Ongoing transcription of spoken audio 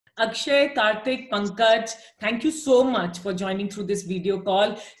Akshay, Karthik, Pankaj, thank you so much for joining through this video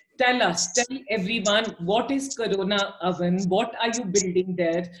call. Tell everyone, what is Corona Oven? What are you building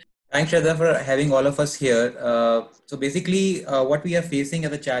there? Thanks, Shradha, for having all of us here. So basically, what we are facing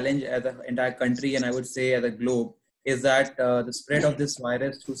as a challenge as an entire country, and I would say as a globe, is that the spread of this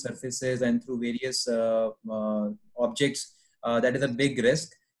virus through surfaces and through various objects, that is a big risk.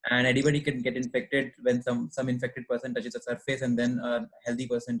 And anybody can get infected when some infected person touches a surface and then a healthy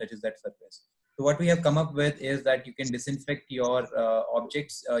person touches that surface. So what we have come up with is that you can disinfect your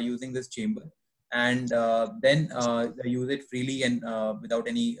objects using this chamber, and then use it freely and without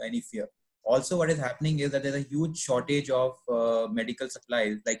any fear. Also, what is happening is that there's a huge shortage of medical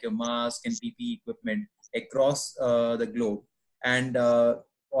supplies like your mask and PPE equipment across the globe. And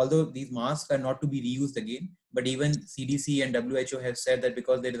although these masks are not to be reused again, but even CDC and WHO have said that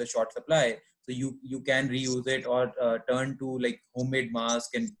because there is a short supply, so you can reuse it or turn to like homemade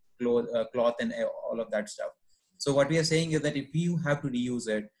mask and cloth and all of that stuff. So what we are saying is that if you have to reuse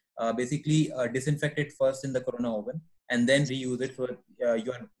it, basically disinfect it first in the Corona oven and then reuse it, so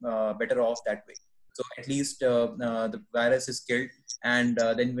you are better off that way. So at least the virus is killed, and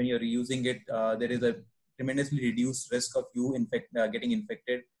then when you're reusing it, there is a tremendously reduced risk of you getting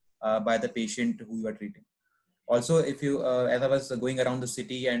infected by the patient who you are treating. Also, if you, as I was going around the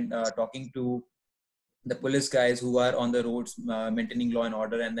city and talking to the police guys who are on the roads maintaining law and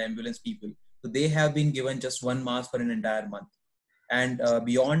order, and the ambulance people, so they have been given just one mask for an entire month. And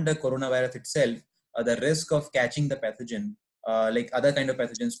beyond the coronavirus itself, the risk of catching the pathogen, like other kind of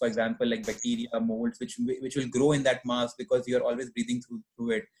pathogens, for example, like bacteria, molds, which will grow in that mask because you're always breathing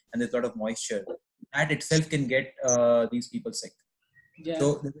through it, and there's a lot of moisture. That itself can get these people sick. Yeah.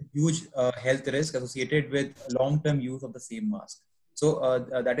 So there's a huge health risk associated with long-term use of the same mask. So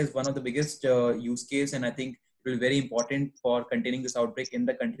that is one of the biggest use case, and I think it will be very important for containing this outbreak in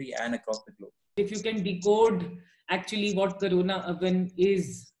the country and across the globe. If you can decode actually what Corona Oven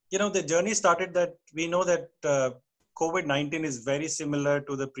is. You know, the journey started that we know that COVID-19 is very similar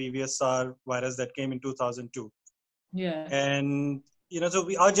to the previous SARS virus that came in 2002. Yeah. And, you know, so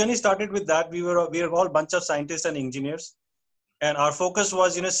our journey started with that. We were all a bunch of scientists and engineers. And our focus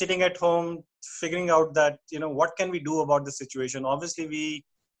was, you know, sitting at home, figuring out that, you know, what can we do about the situation? Obviously, we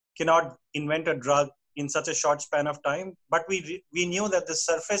cannot invent a drug in such a short span of time, but we knew that the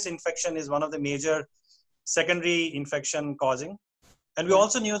surface infection is one of the major secondary infection causing. And we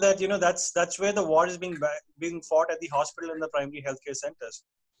also knew that, you know, that's where the war is being fought at the hospital and the primary healthcare centers.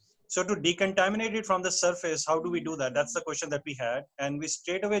 So to decontaminate it from the surface, how do we do that? That's the question that we had. And we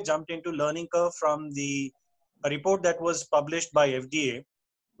straight away jumped into learning curve from a report that was published by FDA,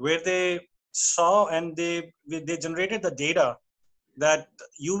 where they saw and they generated the data that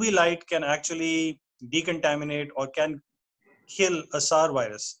UV light can actually decontaminate or can kill a SARS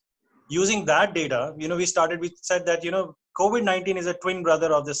virus. Using that data, you know, we said that, you know, COVID-19 is a twin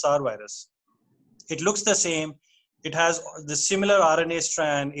brother of the SARS virus. It looks the same. It has the similar RNA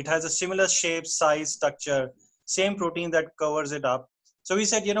strand. It has a similar shape, size, structure, same protein that covers it up. So we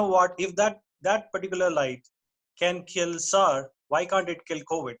said, you know what, if that particular light can kill SARS, why can't it kill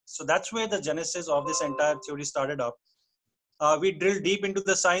COVID? So that's where the genesis of this entire theory started up. We drilled deep into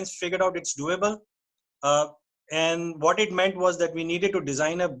the science, figured out it's doable. And what it meant was that we needed to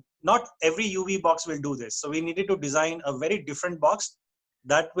design not every UV box will do this. So we needed to design a very different box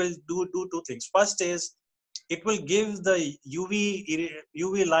that will do two things. First is, it will give the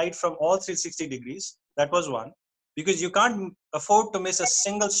UV light from all 360 degrees. That was one, because you can't afford to miss a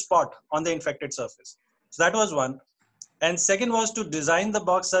single spot on the infected surface. So that was one. And second was to design the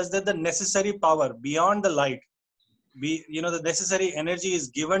box such that the necessary power beyond the light, the necessary energy is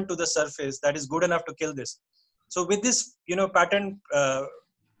given to the surface that is good enough to kill this. So with this, you know, patent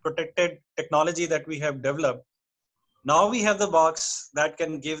protected technology that we have developed, now we have the box that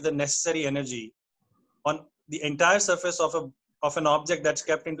can give the necessary energy on the entire surface of an object that's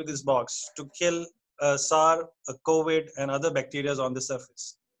kept into this box to kill SARS, COVID, and other bacteria on the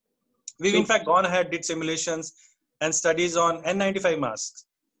surface. We've in fact gone ahead, did simulations and studies on N95 masks,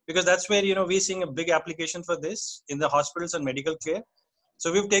 because that's where, you know, we're seeing a big application for this in the hospitals and medical care.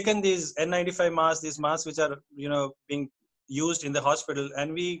 So we've taken these N95 masks, these masks which are, you know, being used in the hospital,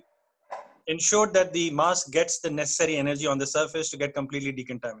 and we ensured that the mask gets the necessary energy on the surface to get completely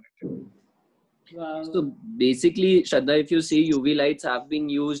decontaminated. Wow. So basically, Shradha, if you see, UV lights have been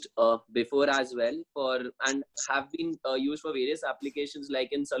used before as well and have been used for various applications.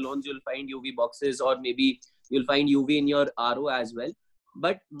 Like in salons, you'll find UV boxes, or maybe you'll find UV in your RO as well.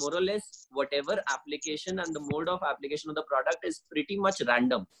 But more or less, whatever application and the mode of application of the product is pretty much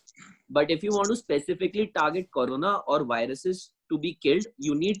random. But if you want to specifically target corona or viruses to be killed,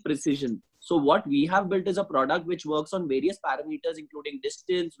 you need precision. So what we have built is a product which works on various parameters, including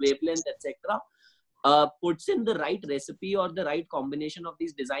distance, wavelength, etc. Puts in the right recipe or the right combination of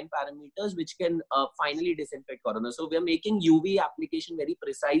these design parameters, which can finally disinfect corona. So we are making UV application very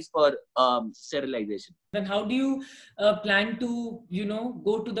precise for sterilization. Then how do you plan to,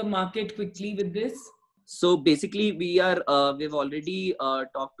 go to the market quickly with this? So basically, we've already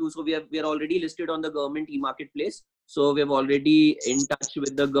talked to. So we are already listed on the government e-marketplace. So we're already in touch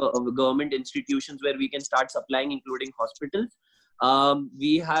with the government institutions where we can start supplying, including hospitals.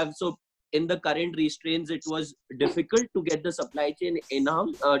 We have in the current restraints, it was difficult to get the supply chain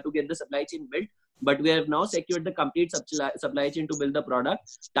in-house, to get the supply chain built. But we have now secured the complete supply chain to build the product,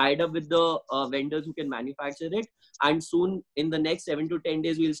 tied up with the vendors who can manufacture it. And soon, in the next 7 to 10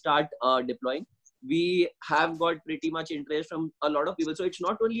 days, we'll start deploying. We have got pretty much interest from a lot of people. So it's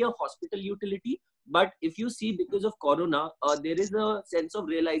not only a hospital utility, but if you see, because of corona, there is a sense of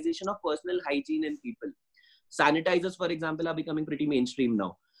realization of personal hygiene in people. Sanitizers, for example, are becoming pretty mainstream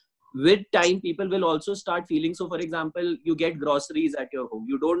now. With time, people will also start feeling. So for example, you get groceries at your home.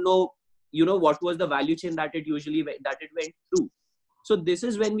 You don't know, what was the value chain that it went through. So this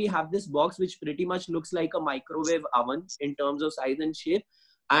is when we have this box, which pretty much looks like a microwave oven in terms of size and shape.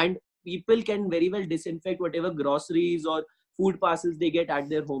 And people can very well disinfect whatever groceries or food parcels they get at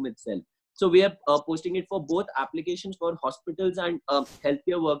their home itself. So we are posting it for both applications for hospitals and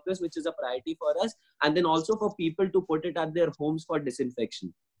healthcare workers, which is a priority for us. And then also for people to put it at their homes for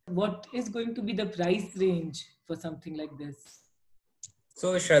disinfection. What is going to be the price range for something like this?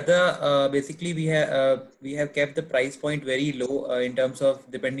 So Shradha, basically we have kept the price point very low in terms of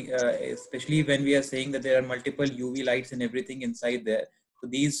depending, especially when we are saying that there are multiple UV lights and everything inside there. So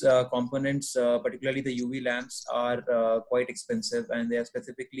these components, particularly the UV lamps, are quite expensive, and they are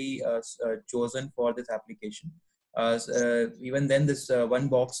specifically chosen for this application. Even then, this one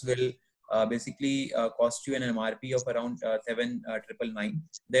box will basically cost you an MRP of around 7,999.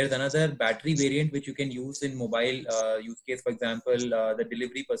 There's another battery variant which you can use in mobile use case. For example, the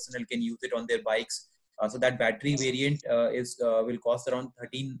delivery personnel can use it on their bikes. So that battery variant will cost around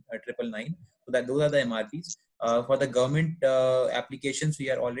 13,999. So those are the MRPs. For the government applications,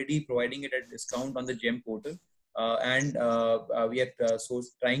 we are already providing it at discount on the GEM portal, and we are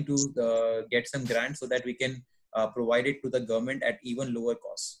trying to get some grants so that we can provide it to the government at even lower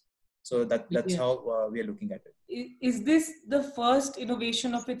costs. So that's how we are looking at it. Is this the first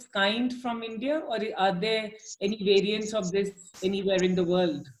innovation of its kind from India, or are there any variants of this anywhere in the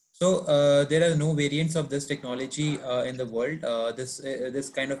world? So there are no variants of this technology in the world. This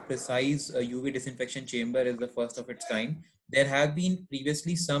kind of precise UV disinfection chamber is the first of its kind. There have been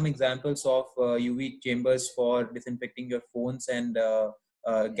previously some examples of UV chambers for disinfecting your phones and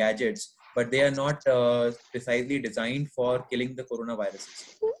gadgets, but they are not precisely designed for killing the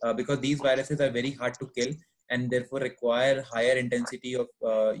coronaviruses because these viruses are very hard to kill and therefore require higher intensity of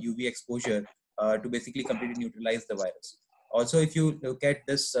UV exposure to basically completely neutralize the virus. Also, if you look at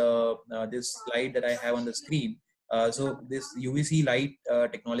this this slide that I have on the screen, so this UVC light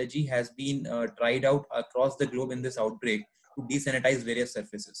technology has been tried out across the globe in this outbreak to desanitize various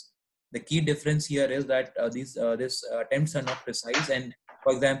surfaces. The key difference here is that these attempts are not precise. And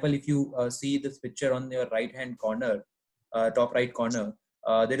for example, if you see this picture on your right-hand corner, top right corner,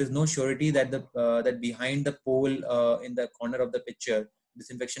 there is no surety that that behind the pole in the corner of the picture,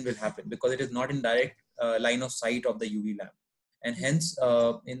 disinfection will happen because it is not in direct line of sight of the UV lamp. And hence,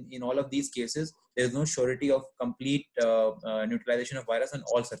 in all of these cases, there is no surety of complete neutralization of virus on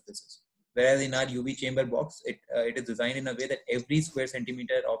all surfaces. Whereas in our UV chamber box, it is designed in a way that every square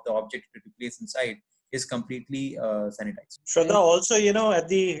centimeter of the object to be placed inside is completely sanitized. Shradha, also, in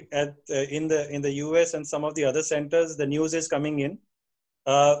the US and some of the other centers, the news is coming in.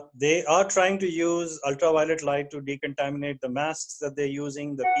 They are trying to use ultraviolet light to decontaminate the masks that they're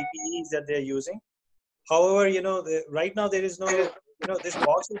using, the PPEs that they're using. However, right now there is no, this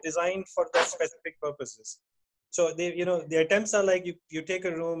box is designed for that specific purposes. So the attempts are like you take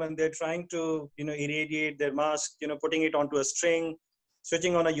a room and they're trying to, irradiate their mask, putting it onto a string,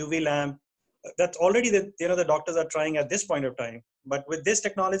 switching on a UV lamp. That's already the doctors are trying at this point of time. But with this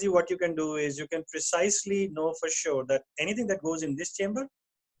technology, what you can do is you can precisely know for sure that anything that goes in this chamber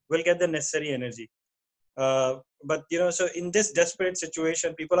will get the necessary energy. But so in this desperate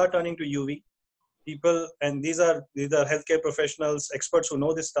situation, people are turning to UV. People, and these are healthcare professionals, experts who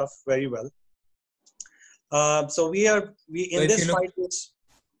know this stuff very well. So we in this fight.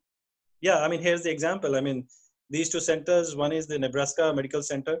 Yeah, here's the example. These two centers. One is the Nebraska Medical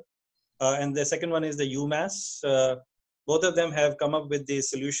Center, and the second one is the UMass. Both of them have come up with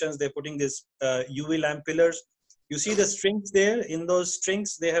these solutions. They're putting these UV lamp pillars. You see the strings there. In those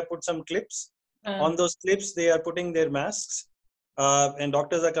strings, they have put some clips. On those clips, they are putting their masks. And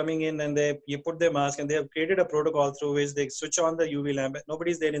doctors are coming in and you put their mask, and they have created a protocol through which they switch on the UV lamp.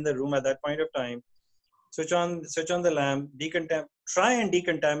 Nobody's there in the room at that point of time. Switch on the lamp, try and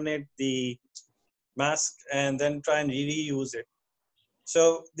decontaminate the mask, and then try and reuse it.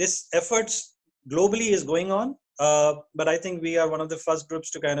 So this efforts globally is going on, but I think we are one of the first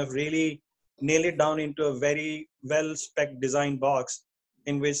groups to kind of really nail it down into a very well-spec design box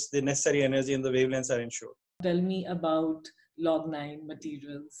in which the necessary energy and the wavelengths are ensured. Tell me about Log9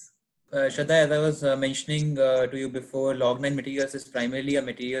 materials. Shradha, as I was mentioning to you before, Log9 Materials is primarily a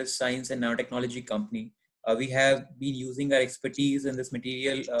materials science and nanotechnology company. We have been using our expertise in this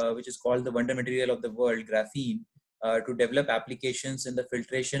material, which is called the wonder material of the world, graphene, to develop applications in the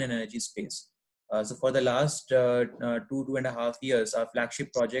filtration and energy space. So for the last 2.5 years, our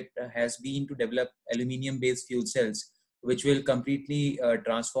flagship project has been to develop aluminium-based fuel cells, which will completely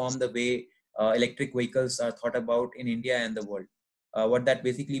transform the way electric vehicles are thought about in India and the world. What that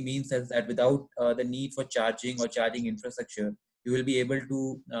basically means is that without the need for charging or charging infrastructure, you will be able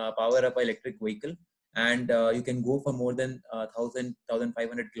to power up an electric vehicle, and you can go for more than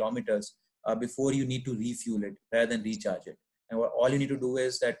 1,500 kilometers before you need to refuel it rather than recharge it. And all you need to do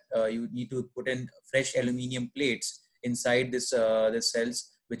is that you need to put in fresh aluminum plates inside this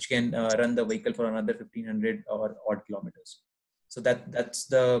cells, which can run the vehicle for another 1,500 or odd kilometers. So that's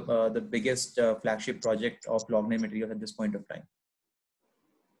the biggest flagship project of Log9 Materials at this point of time.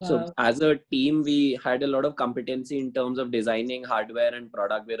 So as a team, we had a lot of competency in terms of designing hardware and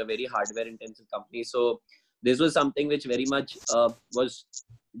product. We're a very hardware intensive company. So this was something which very much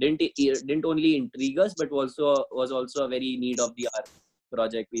didn't only intrigue us, but was also a very need of the hour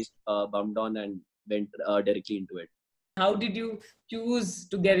project. We bumped on and went directly into it. How did you choose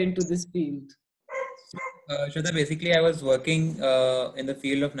to get into this field? Shradha, basically I was working in the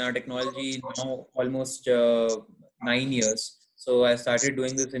field of nanotechnology now almost 9 years. So I started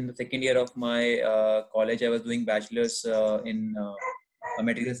doing this in the second year of my college. I was doing bachelor's in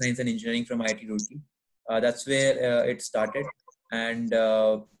material science and engineering from IIT Roorkee. That's where it started. And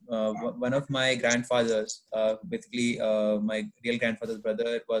one of my grandfathers, basically my real grandfather's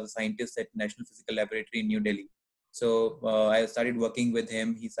brother, was a scientist at National Physical Laboratory in New Delhi. So I started working with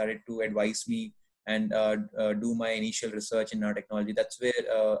him. He started to advise me and do my initial research in nanotechnology. That's where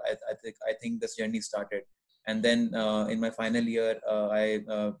I think this journey started. And then in my final year, I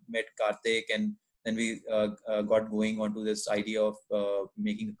met Karthik, and then we got going onto this idea of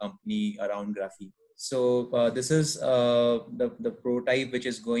making a company around graphene. So this is the prototype which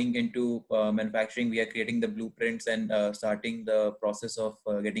is going into manufacturing. We are creating the blueprints and starting the process of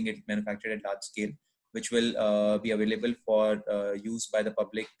getting it manufactured at large scale, which will be available for use by the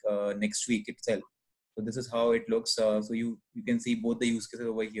public next week itself. So this is how it looks. So you can see both the use cases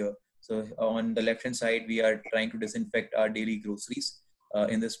over here. So on the left hand side, we are trying to disinfect our daily groceries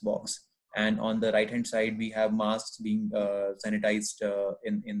in this box. And on the right hand side, we have masks being sanitized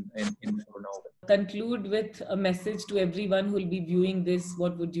in Corona. Conclude with a message to everyone who will be viewing this.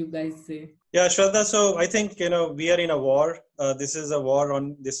 What would you guys say? Yeah, Shradha. So I think we are in a war. This is a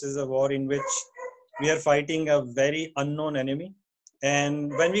war in which we are fighting a very unknown enemy.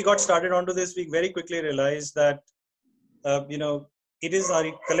 And when we got started onto this, we very quickly realized that it is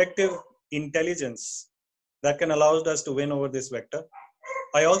our collective intelligence that can allow us to win over this vector.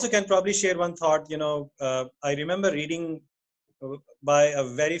 I also can probably share one thought. I remember reading by a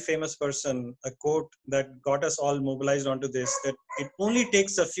very famous person a quote that got us all mobilized onto this, that it only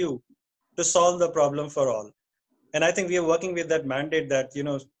takes a few to solve the problem for all. And I think we are working with that mandate that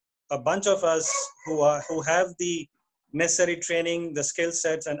a bunch of us who have the necessary training, the skill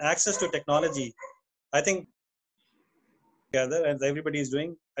sets, and access to technology, I think together, as everybody is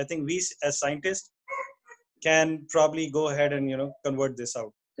doing, I think we as scientists can probably go ahead and convert this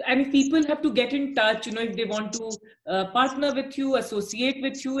out. And if people have to get in touch, if they want to partner with you, associate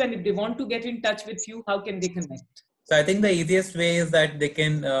with you, and if they want to get in touch with you, how can they connect? So I think the easiest way is that they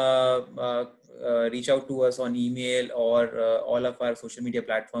can reach out to us on email, or all of our social media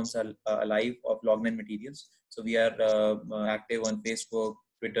platforms are alive of Log9 Materials. So we are active on Facebook,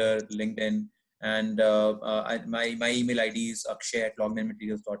 Twitter, LinkedIn, and my email ID is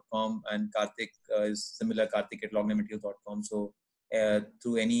akshay@log9materials.com, and Karthik is similar, karthik@log9materials.com. So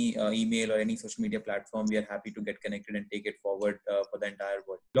through any email or any social media platform, we are happy to get connected and take it forward for the entire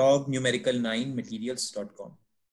world. log9materials.com.